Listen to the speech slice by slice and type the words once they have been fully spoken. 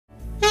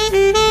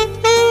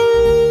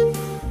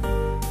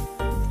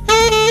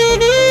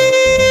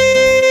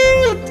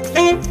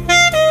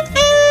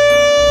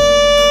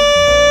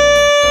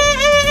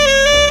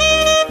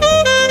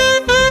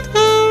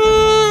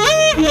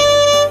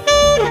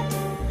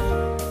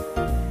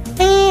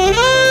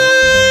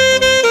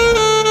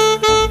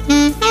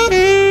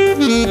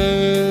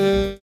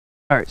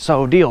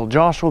So deal,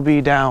 Josh will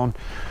be down,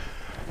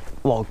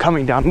 well,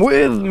 coming down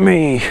with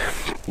me,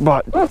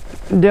 but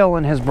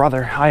Dylan, his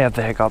brother, I have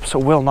the hiccup, so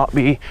will not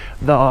be.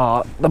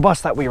 The bus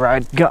that we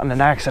ride got in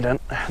an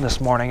accident this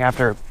morning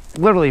after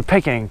literally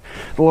picking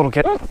the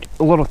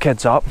little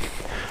kids up.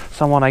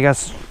 Someone, I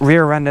guess,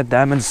 rear-ended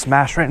them and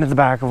smashed right into the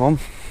back of them.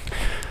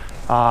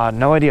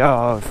 No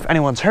idea if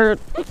anyone's hurt.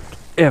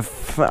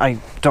 If I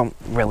don't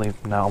really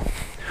know.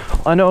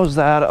 All I know is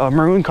that a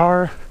maroon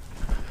car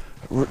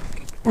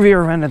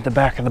rear-ended the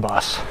back of the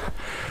bus.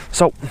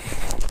 So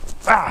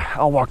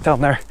I'll walk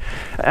down there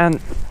and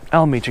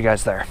I'll meet you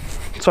guys there.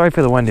 Sorry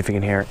for the wind if you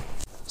can hear it.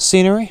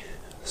 Scenery?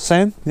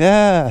 Same?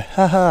 Yeah,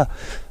 haha.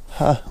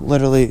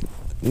 Literally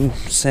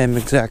same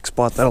exact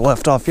spot that I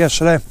left off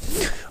yesterday.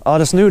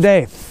 This new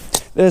day.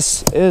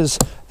 This is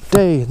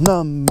day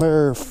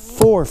number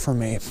 4 for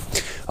me.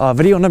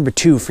 Video number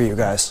 2 for you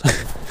guys.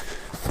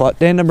 But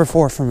day number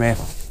 4 for me.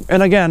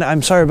 And again,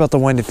 I'm sorry about the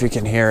wind if you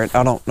can hear it.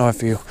 I don't know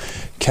if you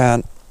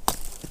can.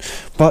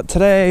 But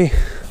today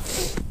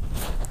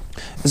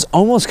is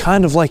almost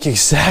kind of like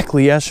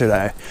exactly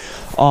yesterday.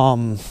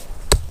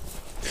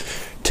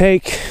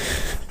 Take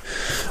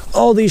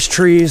all these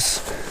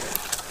trees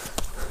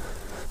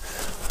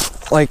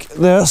like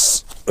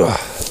this,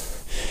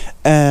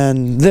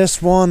 and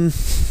this one,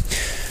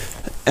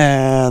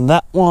 and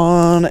that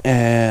one,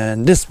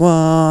 and this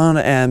one,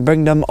 and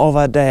bring them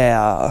over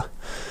there.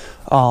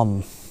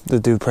 They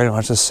do pretty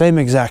much the same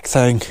exact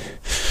thing.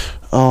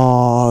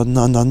 No.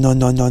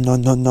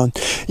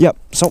 Yep,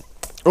 so,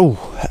 so,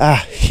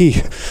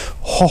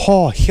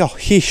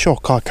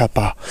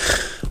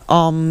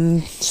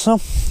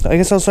 I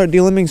guess I'll start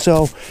delimbing,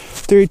 so,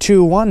 3,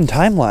 2, 1,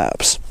 time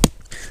lapse.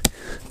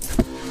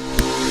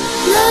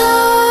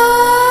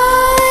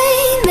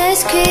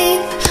 Let's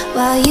creep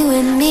while you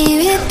and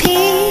me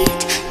repeat.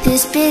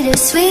 This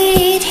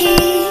bittersweet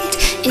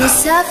heat is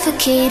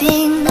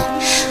suffocating.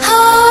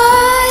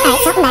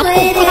 Heart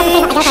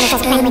waiting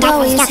and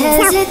always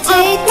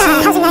hesitating.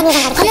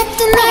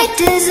 Kryptonite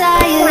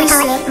desire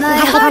set my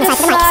heart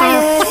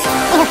afire.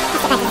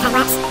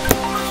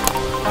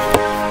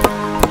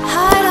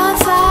 Heart on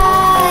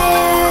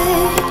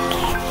fire.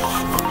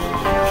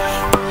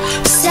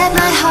 Set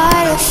my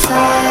heart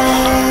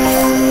afire.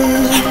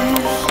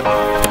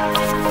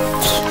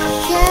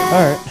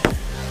 Alright,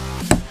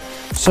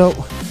 so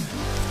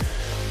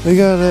we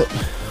got it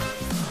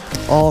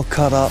all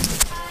cut up.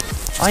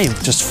 I am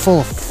just full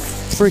of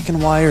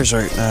freaking wires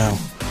right now.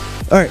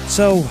 Alright,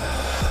 so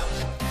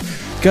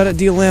got it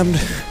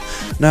delimbed.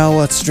 Now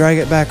let's drag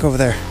it back over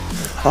there.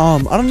 I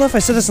don't know if I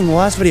said this in the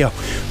last video,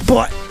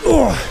 but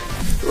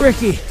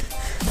Ricky,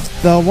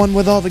 the one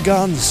with all the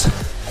guns,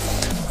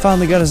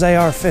 finally got his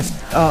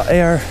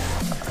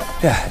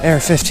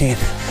AR-15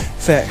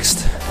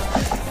 fixed.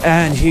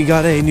 And he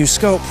got a new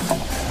scope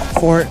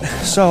for it,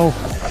 so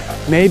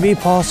maybe,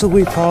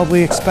 possibly,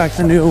 probably expect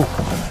a new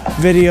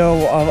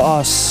video of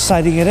us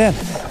sighting it in.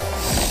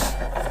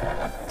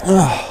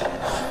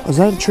 Was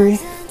that a tree?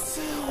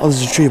 Oh,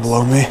 there's a tree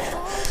below me.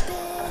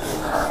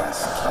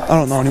 I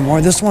don't know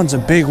anymore. This one's a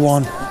big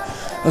one.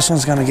 This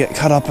one's gonna get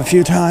cut up a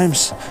few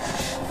times.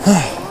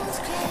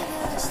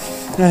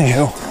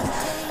 Anywho.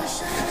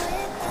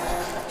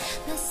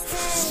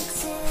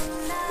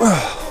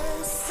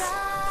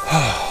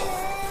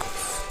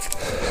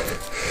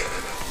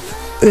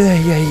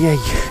 Yeah.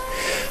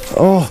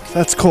 Oh,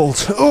 that's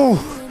cold. Oh,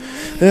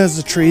 there's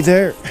a tree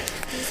there.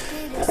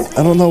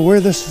 I don't know where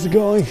this is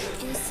going.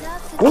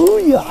 Oh,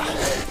 yeah.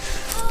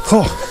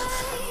 Oh,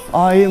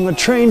 I am a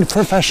trained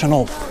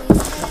professional.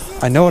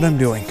 I know what I'm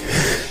doing.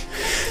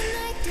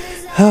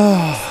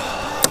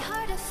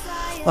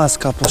 Last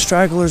couple of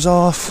stragglers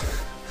off.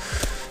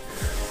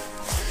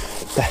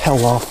 The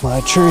hell off my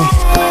tree.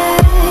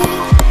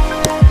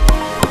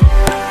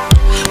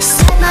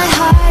 Set my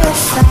heart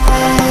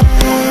afire.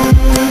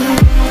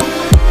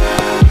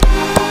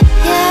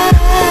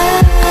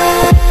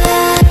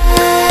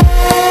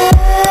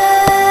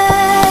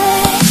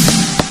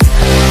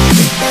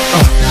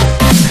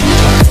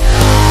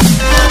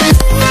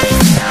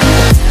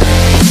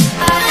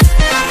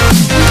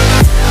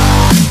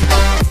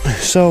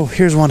 So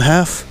here's one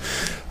half.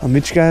 I'll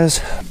meet you guys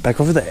back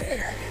over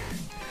there.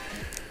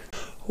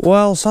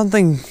 Well,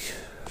 something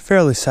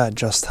fairly sad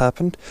just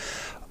happened.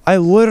 I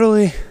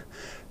literally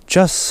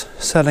just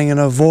setting in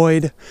a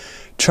void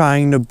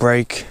trying to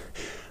break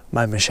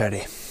my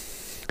machete.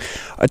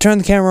 I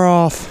turned the camera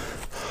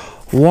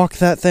off, walk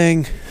that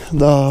thing,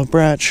 the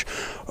branch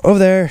over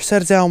there,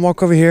 set it down,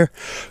 walk over here,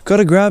 go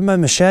to grab my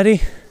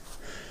machete,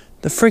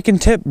 the freaking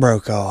tip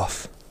broke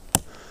off.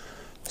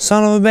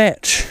 Son of a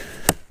bitch.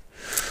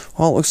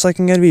 Well, it looks like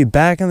I'm going to be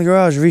back in the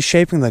garage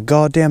reshaping the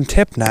goddamn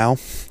tip now.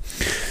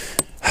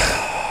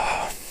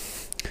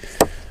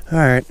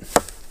 Alright.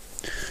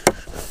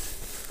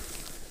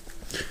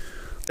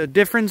 The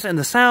difference in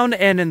the sound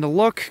and in the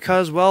look,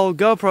 because, well,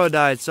 GoPro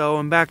died, so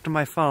I'm back to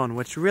my phone,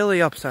 which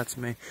really upsets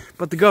me.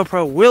 But the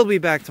GoPro will be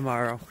back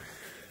tomorrow.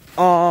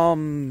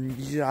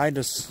 Yeah,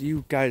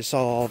 you guys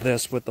saw all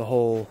this with the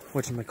whole,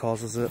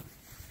 whatchamacallit is it?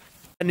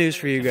 Bad news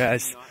for you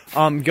guys.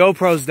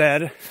 GoPro's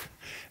dead,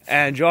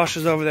 and Josh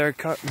is over there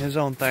cutting his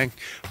own thing.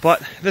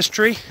 But this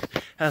tree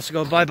has to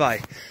go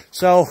bye-bye.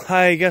 So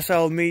I guess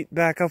I'll meet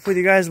back up with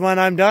you guys when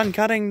I'm done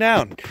cutting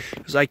down,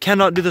 because I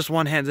cannot do this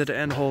one-handed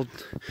and hold.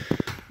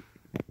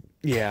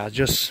 Yeah,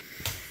 just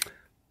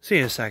see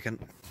you in a second.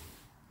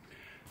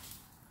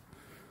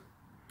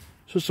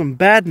 So some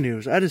bad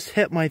news. I just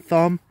hit my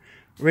thumb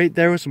right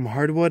there with some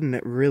hardwood, and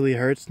it really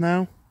hurts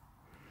now.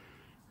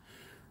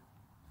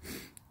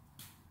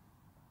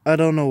 I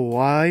don't know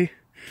why,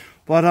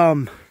 but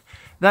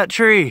that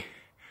tree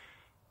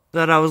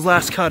that I was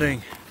last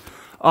cutting,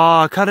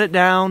 cut it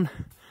down.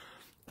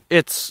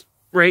 It's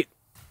right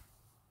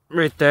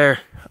there.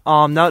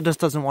 Now it just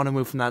doesn't want to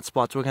move from that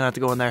spot, so we're gonna have to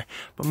go in there.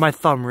 But my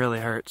thumb really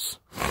hurts.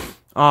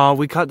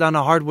 We cut down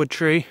a hardwood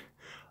tree.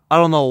 I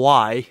don't know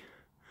why.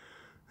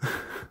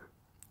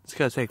 It's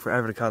gonna take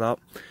forever to cut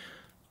up,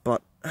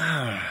 but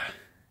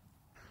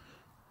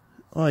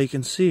oh, you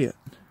can see it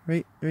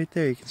right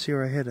there. You can see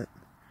where I hit it.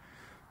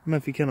 I don't know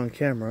if you can on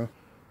camera.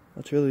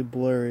 That's really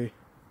blurry.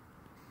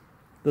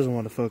 Doesn't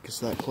want to focus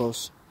that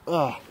close.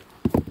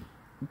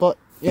 But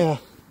yeah,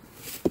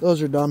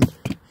 those are done.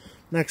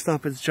 Next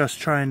up is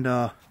just trying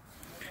to.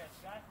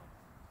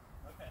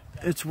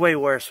 It's way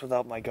worse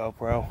without my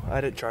GoPro. I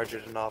didn't charge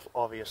it enough,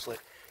 obviously.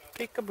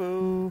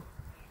 Peekaboo.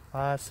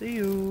 I see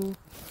you.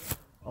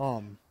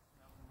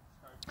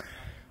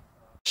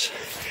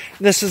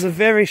 This is a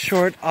very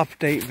short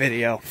update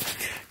video,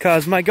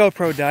 because my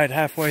GoPro died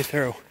halfway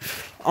through.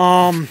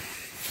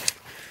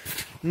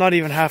 Not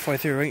even halfway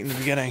through, right in the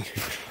beginning.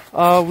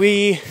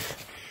 We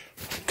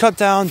cut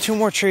down 2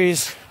 more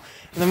trees,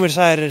 and then we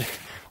decided,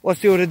 let's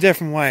do it a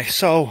different way.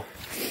 So,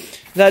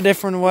 that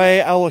different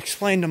way I will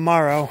explain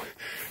tomorrow.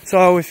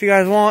 So, if you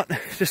guys want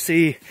to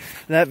see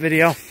that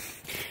video,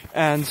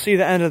 and see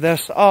the end of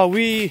this,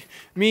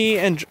 me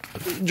and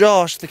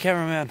Josh, the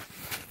cameraman,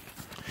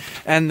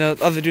 and the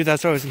other dude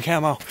that's always in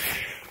camo,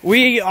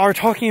 we are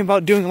talking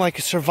about doing like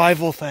a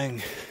survival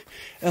thing,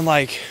 and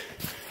like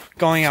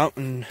going out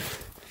and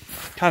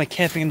kind of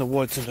camping in the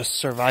woods and just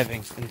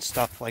surviving and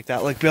stuff like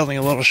that, like building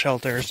a little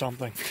shelter or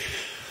something.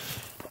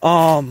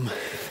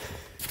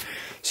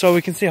 So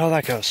we can see how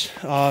that goes.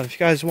 If you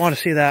guys want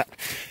to see that,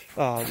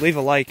 leave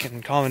a like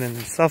and comment and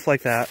stuff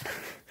like that.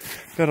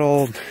 Good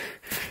old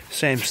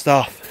same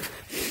stuff.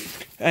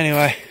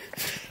 Anyway,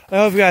 I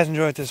hope you guys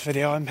enjoyed this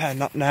video. I'm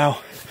heading up now.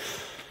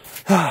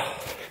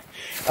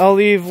 I'll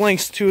leave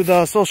links to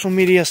the social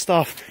media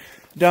stuff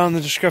down in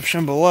the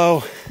description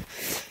below.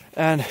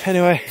 And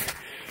anyway,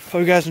 hope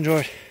you guys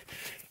enjoyed.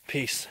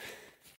 Peace.